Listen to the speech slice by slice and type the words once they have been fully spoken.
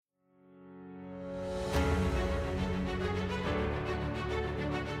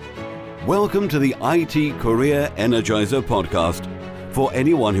Welcome to the IT Career Energizer podcast. For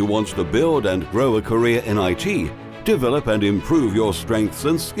anyone who wants to build and grow a career in IT, develop and improve your strengths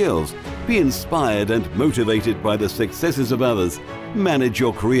and skills, be inspired and motivated by the successes of others, manage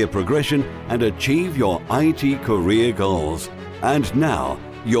your career progression, and achieve your IT career goals. And now,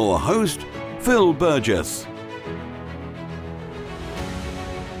 your host, Phil Burgess.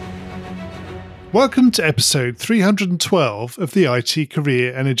 Welcome to episode 312 of the IT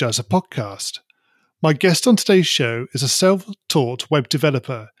Career Energizer podcast. My guest on today's show is a self-taught web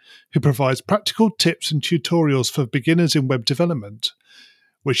developer who provides practical tips and tutorials for beginners in web development,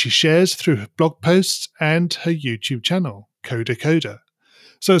 which she shares through her blog posts and her YouTube channel, Coder Coder.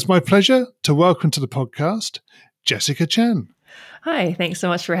 So it's my pleasure to welcome to the podcast, Jessica Chan. Hi, thanks so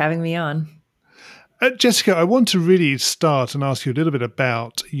much for having me on. Jessica, I want to really start and ask you a little bit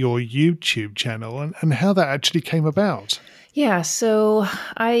about your YouTube channel and how that actually came about. Yeah, so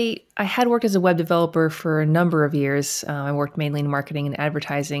I had worked as a web developer for a number of years. I worked mainly in marketing and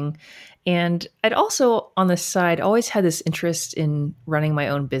advertising. And I'd also, on the side, always had this interest in running my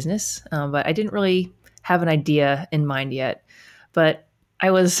own business, but I didn't really have an idea in mind yet. But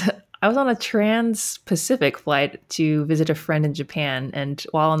I was on a trans-Pacific flight to visit a friend in Japan. And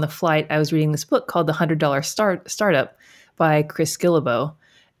while on the flight, I was reading this book called The $100 Startup by Chris Guillebeau.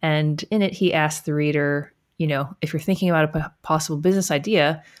 And in it, he asked the reader, if you're thinking about a possible business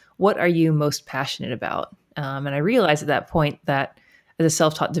idea, what are you most passionate about? And I realized at that point that as a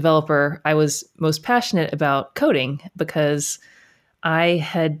self-taught developer, I was most passionate about coding because I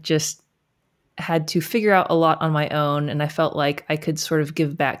had just had to figure out a lot on my own. And I felt like I could sort of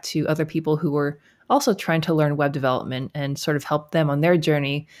give back to other people who were also trying to learn web development and sort of help them on their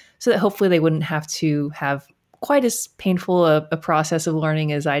journey so that hopefully they wouldn't have to have quite as painful a process of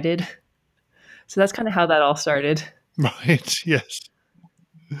learning as I did. So that's kind of how that all started. Right. Yes.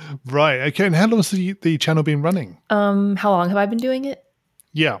 Right. Okay. And how long has the channel been running? How long have I been doing it?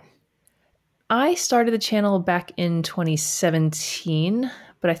 Yeah. I started the channel back in 2017,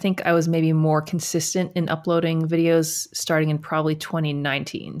 but I think I was maybe more consistent in uploading videos starting in probably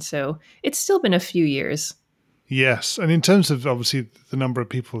 2019. So it's still been a few years. Yes. And in terms of obviously the number of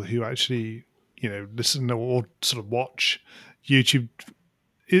people who actually, listen or sort of watch YouTube,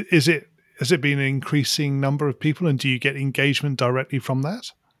 has it been an increasing number of people, and do you get engagement directly from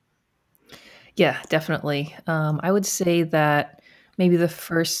that? Yeah, definitely. I would say that maybe the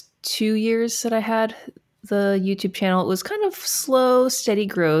first 2 years that I had the YouTube channel, it was kind of slow, steady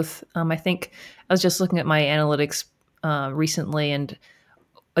growth. I think I was just looking at my analytics recently, and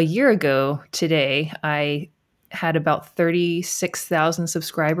a year ago today, I had about 36,000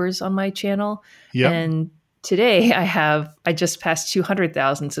 subscribers on my channel. Yep. And today I just passed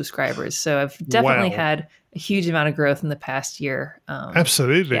 200,000 subscribers. So I've definitely had a huge amount of growth in the past year.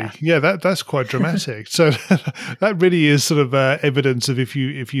 Absolutely. Yeah, that's quite dramatic. So that really is sort of evidence of if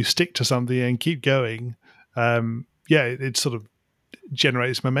you stick to something and keep going, it sort of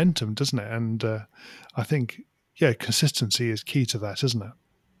generates momentum, doesn't it? And I think, consistency is key to that, isn't it?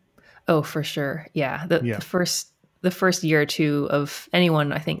 Oh, for sure. Yeah. The first year or two of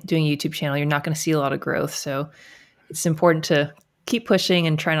anyone, I think, doing a YouTube channel, you're not going to see a lot of growth. So it's important to keep pushing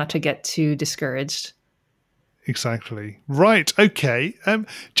and try not to get too discouraged. Exactly. Right. Okay.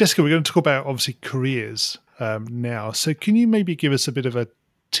 Jessica, we're going to talk about, obviously, careers now. So can you maybe give us a bit of a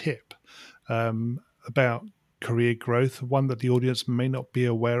tip about career growth, one that the audience may not be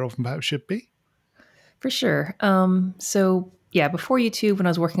aware of and perhaps should be? For sure. Before YouTube, when I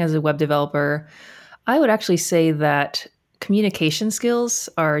was working as a web developer, I would actually say that communication skills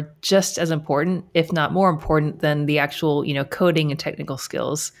are just as important, if not more important, than the actual, coding and technical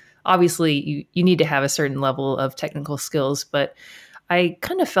skills. Obviously, you need to have a certain level of technical skills, but I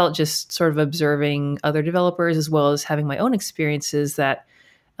kind of felt just sort of observing other developers as well as having my own experiences that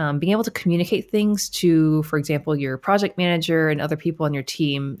being able to communicate things to, for example, your project manager and other people on your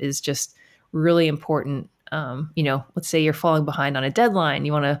team is just really important. Let's say you're falling behind on a deadline.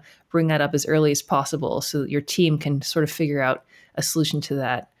 You want to bring that up as early as possible so that your team can sort of figure out a solution to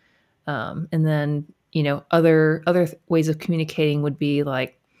that. And then, other ways of communicating would be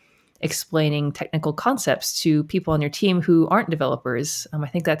like explaining technical concepts to people on your team who aren't developers. I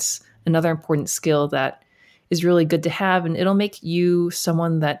think that's another important skill that is really good to have, and it'll make you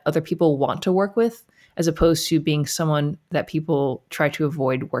someone that other people want to work with, as opposed to being someone that people try to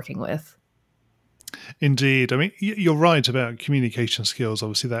avoid working with. Indeed. I mean, you're right about communication skills.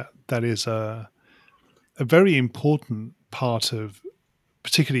 Obviously, that is a very important part of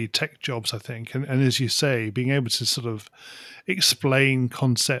particularly tech jobs, I think. And as you say, being able to sort of explain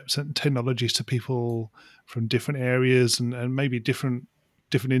concepts and technologies to people from different areas and maybe different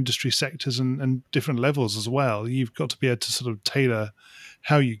different industry sectors and different levels as well. You've got to be able to sort of tailor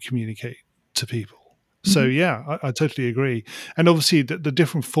how you communicate to people. So yeah, I totally agree. And obviously the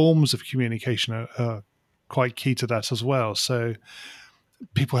different forms of communication are quite key to that as well. So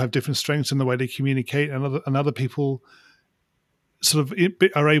people have different strengths in the way they communicate, and other people sort of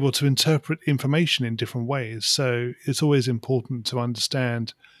are able to interpret information in different ways. So it's always important to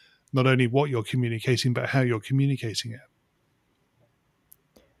understand not only what you're communicating, but how you're communicating it.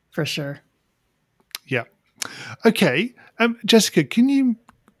 For sure. Yeah. Okay. Jessica, can you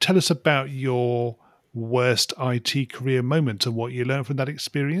tell us about your worst IT career moment and what you learned from that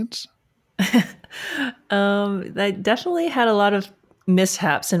experience? I definitely had a lot of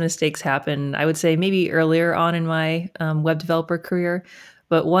mishaps and mistakes happen. I would say maybe earlier on in my web developer career,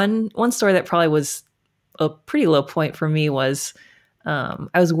 but one story that probably was a pretty low point for me was I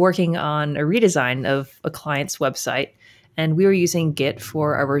was working on a redesign of a client's website, and we were using Git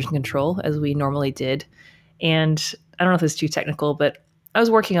for our version control as we normally did. And I don't know if it's too technical, but I was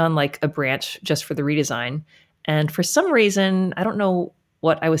working on like a branch just for the redesign. And for some reason, I don't know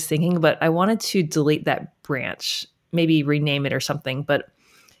what I was thinking, but I wanted to delete that branch, maybe rename it or something. But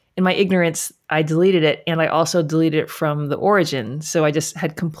in my ignorance, I deleted it, and I also deleted it from the origin. So I just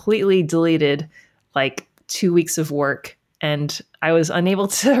had completely deleted like 2 weeks of work, and I was unable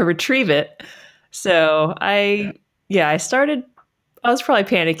to retrieve it. So I was probably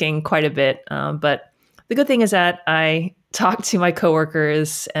panicking quite a bit. But the good thing is that I talked to my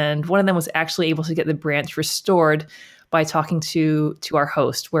coworkers, and one of them was actually able to get the branch restored by talking to our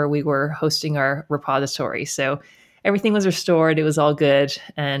host, where we were hosting our repository. So everything was restored. It was all good.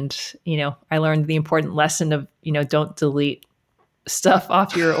 And, I learned the important lesson of, don't delete stuff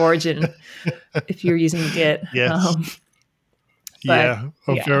off your origin if you're using Git. Yes.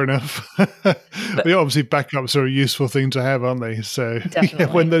 Fair enough. But obviously backups are a useful thing to have, aren't they? So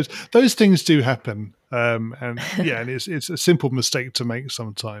when those things do happen, and it's a simple mistake to make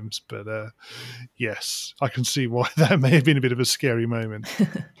sometimes, but yes, I can see why that may have been a bit of a scary moment.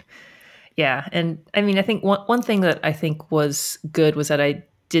 Yeah, and I mean, I think one thing that I think was good was that I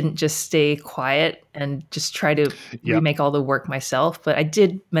didn't just stay quiet and just try to remake all the work myself, but I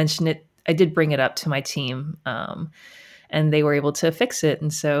did mention it. I did bring it up to my team. And they were able to fix it.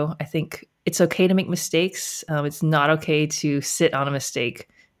 And so I think it's okay to make mistakes. It's not okay to sit on a mistake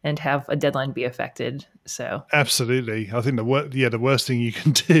and have a deadline be affected. So absolutely, I think the worst thing you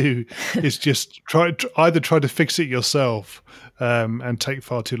can do is just either try to fix it yourself and take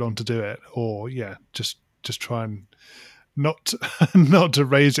far too long to do it, or just try and not to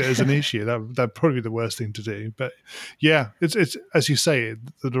raise it as an issue. That'd probably be the worst thing to do. But it's as you say,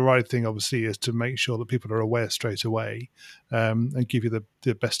 the right thing obviously is to make sure that people are aware straight away, and give you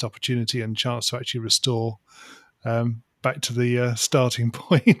the best opportunity and chance to actually restore back to the starting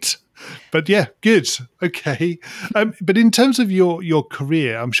point. But good. Okay. But in terms of your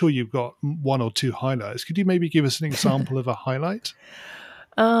career, I'm sure you've got one or two highlights. Could you maybe give us an example of a highlight?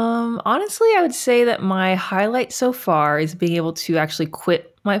 Honestly, I would say that my highlight so far is being able to actually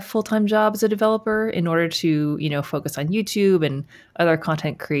quit my full-time job as a developer in order to, focus on YouTube and other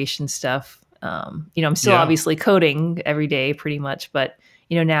content creation stuff. I'm still obviously coding every day pretty much, but,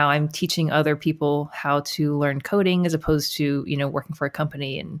 now I'm teaching other people how to learn coding as opposed to, working for a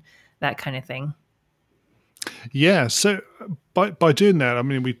company and that kind of thing. Yeah. So by doing that, I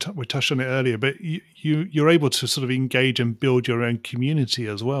mean, we touched on it earlier, but you're able to sort of engage and build your own community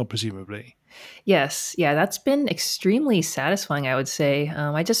as well, presumably. Yes. Yeah, that's been extremely satisfying, I would say.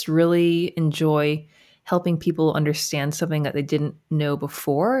 I just really enjoy helping people understand something that they didn't know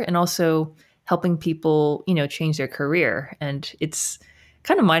before, and also helping people, change their career. And it's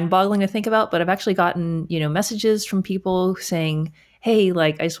kind of mind-boggling to think about, but I've actually gotten, messages from people saying, hey,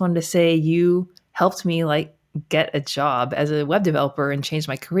 I just wanted to say you helped me get a job as a web developer and change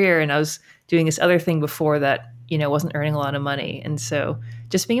my career. And I was doing this other thing before that, wasn't earning a lot of money. And so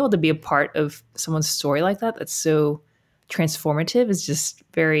just being able to be a part of someone's story like that, that's so transformative, is just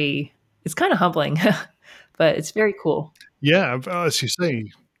it's kind of humbling, but it's very cool. Yeah. As you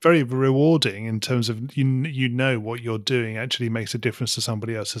say, very rewarding in terms of, what you're doing actually makes a difference to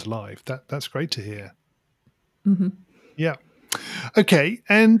somebody else's life. That's great to hear. Mm-hmm. Yeah. Okay,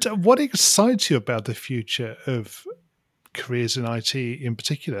 and what excites you about the future of careers in IT in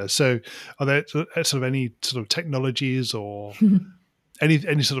particular? So are there sort of any sort of technologies or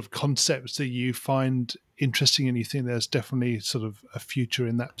any sort of concepts that you find interesting and you think there's definitely sort of a future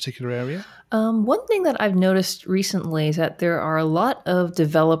in that particular area? One thing that I've noticed recently is that there are a lot of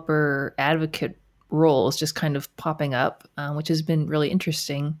developer advocate roles just kind of popping up, which has been really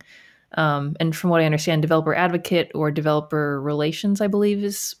interesting. And from what I understand, developer advocate or developer relations, I believe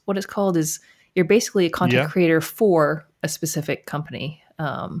is what it's called, is you're basically a content creator for a specific company.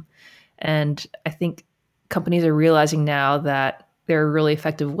 And I think companies are realizing now that they're a really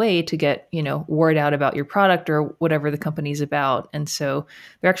effective way to get, word out about your product or whatever the company's about. And so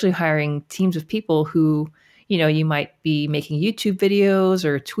they're actually hiring teams of people who, you might be making YouTube videos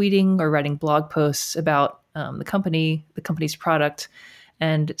or tweeting or writing blog posts about the company's product.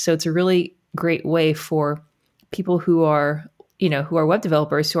 And so it's a really great way for people who are web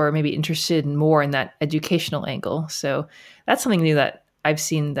developers who are maybe interested more in that educational angle. So that's something new that I've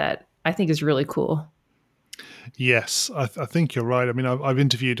seen that I think is really cool. Yes, I think you're right. I mean, I've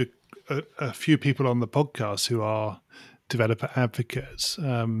interviewed a few people on the podcast who are developer advocates.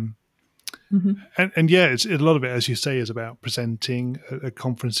 And yeah, it's a lot of it, as you say, is about presenting at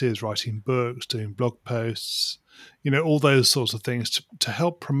conferences, writing books, doing blog posts, all those sorts of things to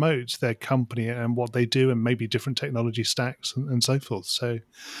help promote their company and what they do and maybe different technology stacks and so forth. So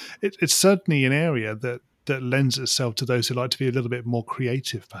it's certainly an area that lends itself to those who like to be a little bit more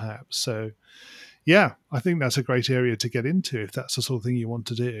creative, perhaps. So yeah, I think that's a great area to get into if that's the sort of thing you want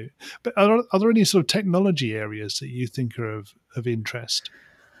to do. But are there any sort of technology areas that you think are of interest?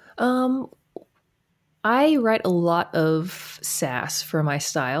 I write a lot of Sass for my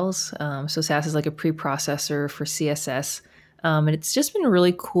styles. So Sass is like a preprocessor for CSS. And it's just been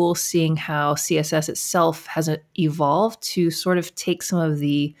really cool seeing how CSS itself has evolved to sort of take some of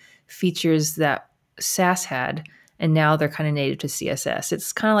the features that Sass had, and now they're kind of native to CSS.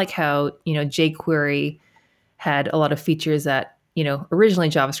 It's kind of like how, jQuery had a lot of features that, originally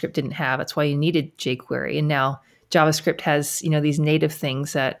JavaScript didn't have. That's why you needed jQuery. And now JavaScript has, these native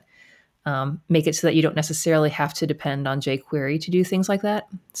things that make it so that you don't necessarily have to depend on jQuery to do things like that.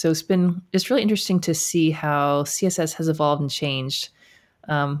 So it's really interesting to see how CSS has evolved and changed.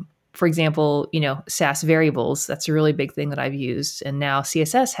 For example, Sass variables, that's a really big thing that I've used. And now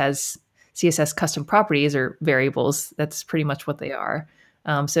CSS has CSS custom properties or variables. That's pretty much what they are.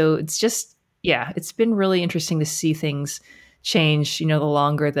 So it's just, it's been really interesting to see things change, the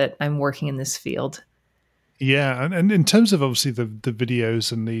longer that I'm working in this field. Yeah, and in terms of obviously the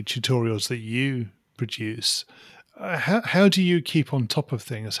videos and the tutorials that you produce, how do you keep on top of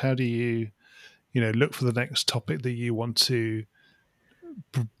things? How do you, look for the next topic that you want to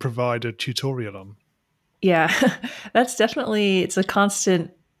provide a tutorial on? Yeah, that's definitely, it's a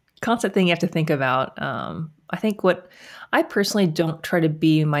constant thing you have to think about. I think I personally don't try to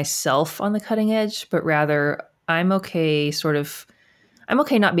be myself on the cutting edge, but rather I'm okay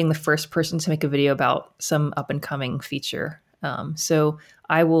not being the first person to make a video about some up and coming feature. So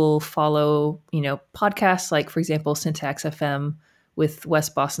I will follow, podcasts like, for example, Syntax FM with Wes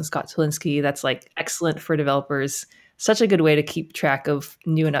Bos and Scott Tolinsky. That's like excellent for developers. Such a good way to keep track of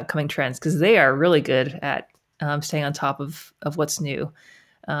new and upcoming trends because they are really good at staying on top of what's new.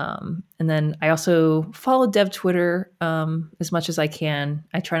 And then I also follow dev Twitter as much as I can.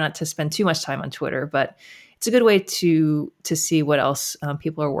 I try not to spend too much time on Twitter, but it's a good way to see what else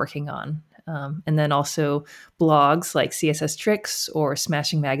people are working on. And then also blogs like CSS Tricks or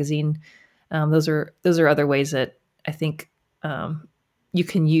Smashing Magazine. Those are other ways that I think you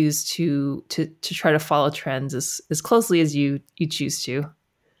can use to try to follow trends as closely as you choose to.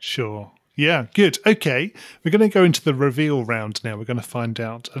 Sure. Yeah, good. Okay, we're going to go into the reveal round now. We're going to find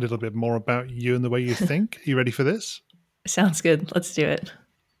out a little bit more about you and the way you think. Are you ready for this? Sounds good. Let's do it.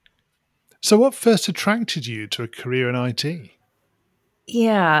 So what first attracted you to a career in IT?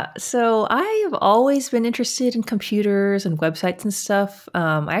 Yeah, so I have always been interested in computers and websites and stuff.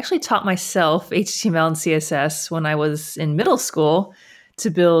 I actually taught myself HTML and CSS when I was in middle school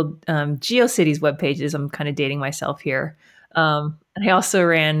to build GeoCities web pages. I'm kind of dating myself here. And I also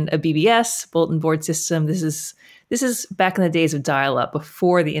ran a BBS, bulletin board system. This is back in the days of dial-up,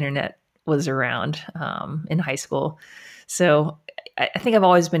 before the internet was around in high school. So I think I've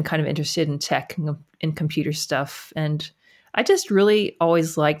always been kind of interested in tech and computer stuff. And I just really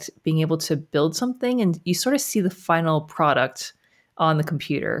always liked being able to build something and you sort of see the final product on the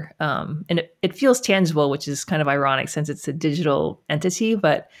computer. And it feels tangible, which is kind of ironic since it's a digital entity,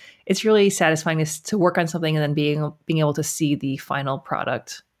 but it's really satisfying to work on something and then being able to see the final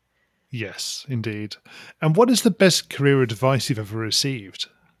product. Yes, indeed. And what is the best career advice you've ever received?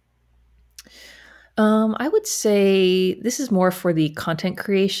 I would say this is more for the content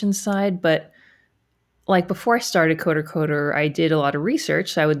creation side, but like before I started Coder, I did a lot of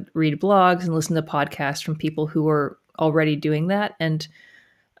research. I would read blogs and listen to podcasts from people who were already doing that. And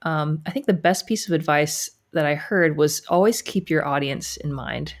I think the best piece of advice that I heard was always keep your audience in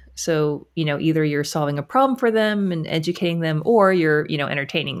mind. So, either you're solving a problem for them and educating them, or you're,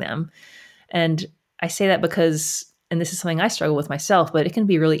 entertaining them. And I say that because, and this is something I struggle with myself, but it can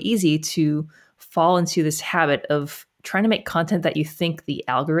be really easy to fall into this habit of trying to make content that you think the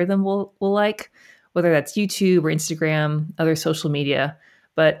algorithm will like, whether that's YouTube or Instagram, other social media.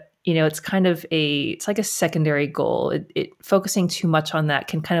 But it's kind of it's like a secondary goal. It focusing too much on that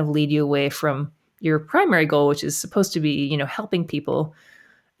can kind of lead you away from your primary goal, which is supposed to be, helping people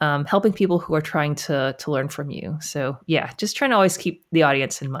who are trying to learn from you. So yeah, just trying to always keep the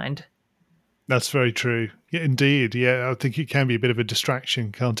audience in mind. That's very true. Yeah, indeed. Yeah, I think it can be a bit of a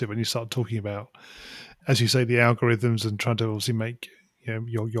distraction, can't it, when you start talking about, as you say, the algorithms and trying to obviously make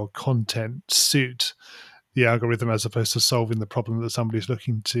your content suit the algorithm as opposed to solving the problem that somebody's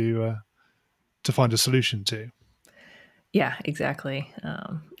looking to find a solution to. Yeah, exactly.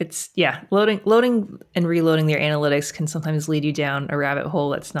 Loading and reloading their analytics can sometimes lead you down a rabbit hole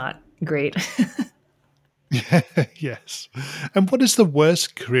that's not great. Yes. And what is the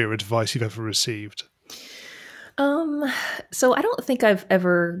worst career advice you've ever received? So I don't think I've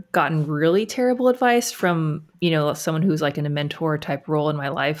ever gotten really terrible advice from, someone who's like in a mentor type role in my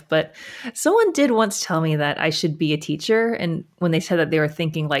life, but someone did once tell me that I should be a teacher. And when they said that, they were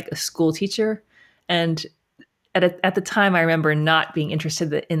thinking like a school teacher. And at the time, I remember not being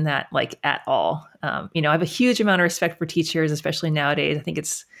interested in that like at all. I have a huge amount of respect for teachers, especially nowadays. I think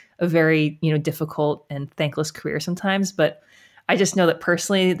it's a very, difficult and thankless career sometimes, but I just know that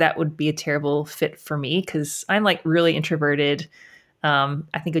personally that would be a terrible fit for me because I'm like really introverted.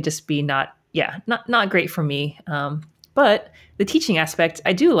 I think it'd just be not great for me. But the teaching aspect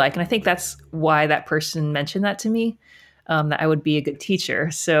I do like, and I think that's why that person mentioned that to me, that I would be a good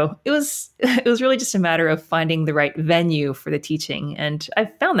teacher. So it was really just a matter of finding the right venue for the teaching, and I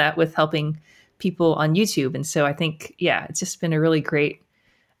found that with helping people on YouTube. And so I think it's just been a really great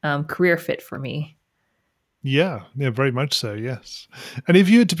career fit for me. Yeah, very much so, yes. And if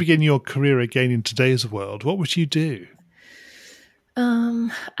you had to begin your career again in today's world, what would you do?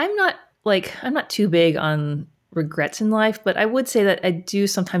 I'm not too big on regrets in life, but I would say that I do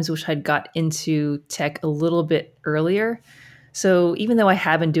sometimes wish I'd got into tech a little bit earlier. So even though I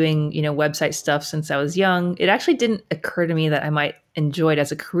have been doing, website stuff since I was young, it actually didn't occur to me that I might enjoy it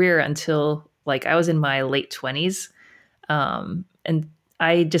as a career until like I was in my late 20s. And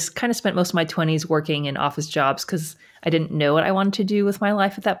I just kind of spent most of my 20s working in office jobs because I didn't know what I wanted to do with my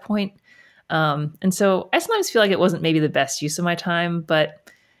life at that point. And so I sometimes feel like it wasn't maybe the best use of my time, but,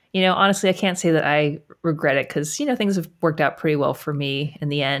 honestly, I can't say that I regret it because, things have worked out pretty well for me in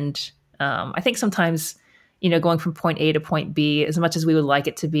the end. I think sometimes, going from point A to point B, as much as we would like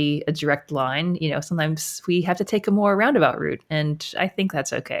it to be a direct line, sometimes we have to take a more roundabout route. And I think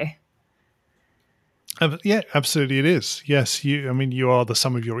that's okay. Yeah, absolutely it is. Yes, you are the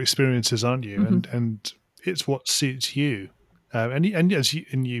sum of your experiences, aren't you? Mm-hmm. And it's what suits you. And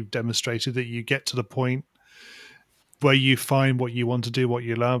you've demonstrated that you get to the point where you find what you want to do, what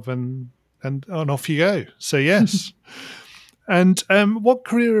you love, and off you go. So yes. And what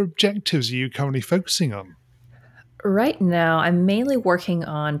career objectives are you currently focusing on? Right now, I'm mainly working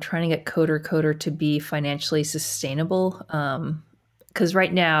on trying to get Coder to be financially sustainable. Because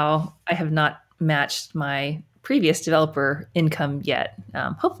right now, I have not matched my previous developer income yet.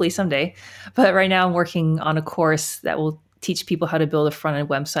 Hopefully someday. But right now, I'm working on a course that will teach people how to build a front-end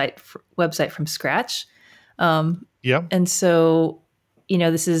website from scratch. And so,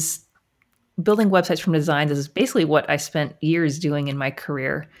 this is building websites from designs is basically what I spent years doing in my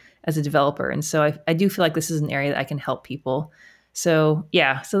career as a developer. And so I do feel like this is an area that I can help people. So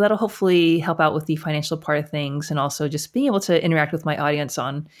so that'll hopefully help out with the financial part of things and also just being able to interact with my audience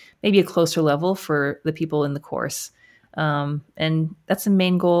on maybe a closer level for the people in the course. And that's the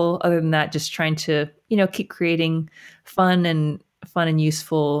main goal. Other than that, just trying to, keep creating fun and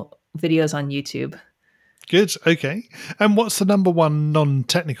useful videos on YouTube. Good. Okay. And what's the number one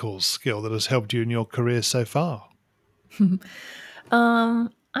non-technical skill that has helped you in your career so far?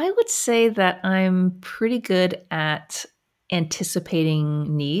 I would say that I'm pretty good at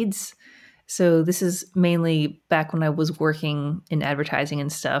anticipating needs. So this is mainly back when I was working in advertising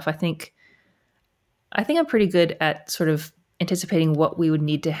and stuff. I think I'm pretty good at sort of anticipating what we would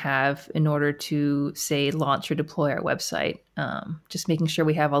need to have in order to, say, launch or deploy our website. Just making sure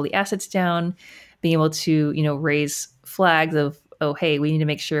we have all the assets down, being able to, raise flags of, oh, hey, we need to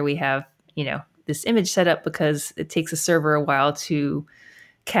make sure we have, this image set up because it takes a server a while to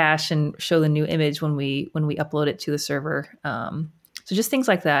cache and show the new image when we upload it to the server. So just things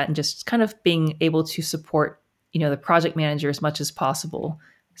like that, and just kind of being able to support, the project manager as much as possible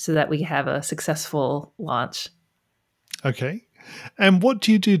so that we have a successful launch. Okay. And what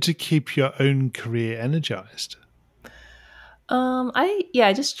do you do to keep your own career energized?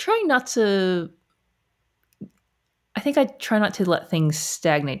 I just try not to. I think I try not to let things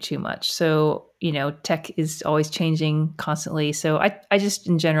stagnate too much. So, tech is always changing constantly. So I just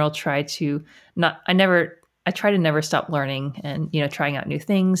in general try to I try to never stop learning and, trying out new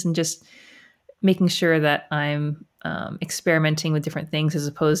things and just making sure that I'm experimenting with different things as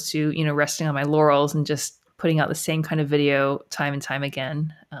opposed to, resting on my laurels and just putting out the same kind of video time and time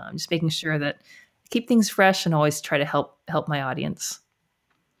again. Just making sure that I keep things fresh and always try to help my audience.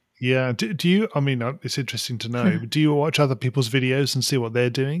 Yeah. Do you, it's interesting to know, but do you watch other people's videos and see what they're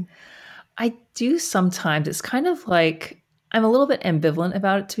doing? I do sometimes. It's kind of like I'm a little bit ambivalent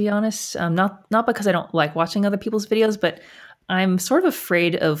about it, to be honest. Not because I don't like watching other people's videos, but I'm sort of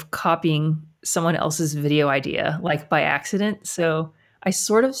afraid of copying someone else's video idea, like by accident. So I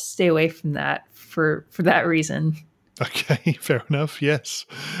sort of stay away from that for that reason. Okay, fair enough. Yes.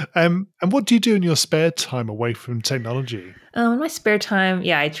 And what do you do in your spare time away from technology? In my spare time,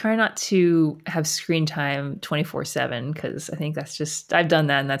 I try not to have screen time 24/7 because I think I've done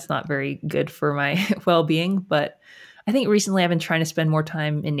that and that's not very good for my well-being. But I think recently I've been trying to spend more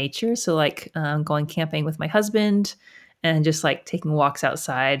time in nature. So like going camping with my husband and just like taking walks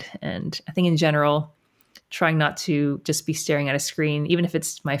outside. And I think in general, trying not to just be staring at a screen, even if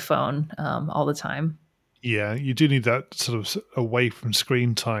it's my phone all the time. Yeah, you do need that sort of away from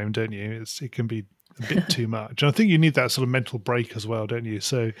screen time, don't you? It can be a bit too much. And I think you need that sort of mental break as well, don't you?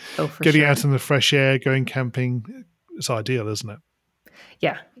 So getting out in the fresh air, going camping, it's ideal, isn't it?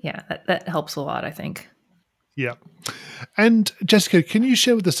 Yeah, that helps a lot, I think. Yeah. And Jessica, can you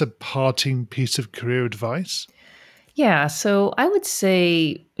share with us a parting piece of career advice? Yeah, so I would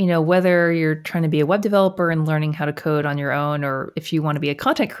say, whether you're trying to be a web developer and learning how to code on your own, or if you want to be a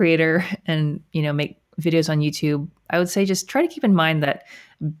content creator and, make videos on YouTube, I would say just try to keep in mind that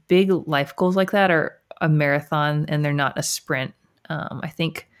big life goals like that are a marathon and they're not a sprint. I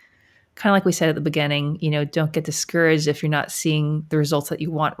think kind of like we said at the beginning, don't get discouraged if you're not seeing the results that you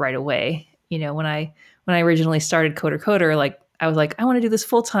want right away. When I originally started Coder, like I was like, I want to do this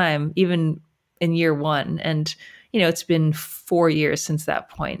full time, even in year one. And, it's been 4 years since that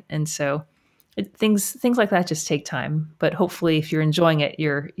point. And so things like that just take time, but hopefully if you're enjoying it,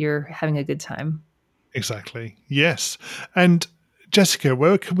 you're having a good time. Exactly. Yes. And Jessica,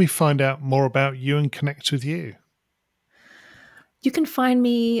 where can we find out more about you and connect with you? You can find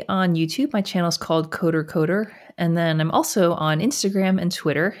me on YouTube. My channel is called Coder. And then I'm also on Instagram and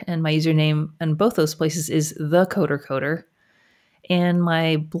Twitter. And my username on both those places is The Coder. And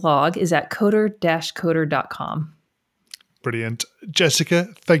my blog is at coder-coder.com. Brilliant. Jessica,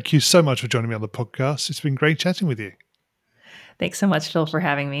 thank you so much for joining me on the podcast. It's been great chatting with you. Thanks so much, Phil, for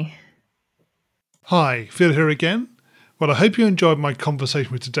having me. Hi, Phil here again. Well, I hope you enjoyed my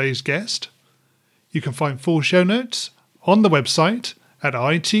conversation with today's guest. You can find full show notes on the website at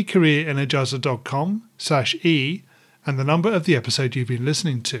itcareerenergizer.com/e and the number of the episode you've been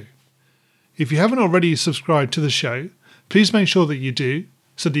listening to. If you haven't already subscribed to the show, please make sure that you do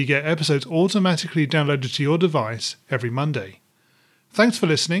so that you get episodes automatically downloaded to your device every Monday. Thanks for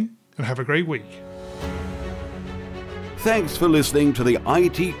listening and have a great week. Thanks for listening to the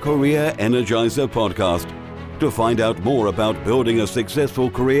IT Career Energizer podcast. To find out more about building a successful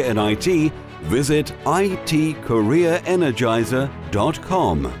career in IT, visit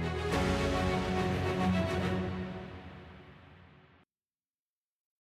itcareerenergizer.com.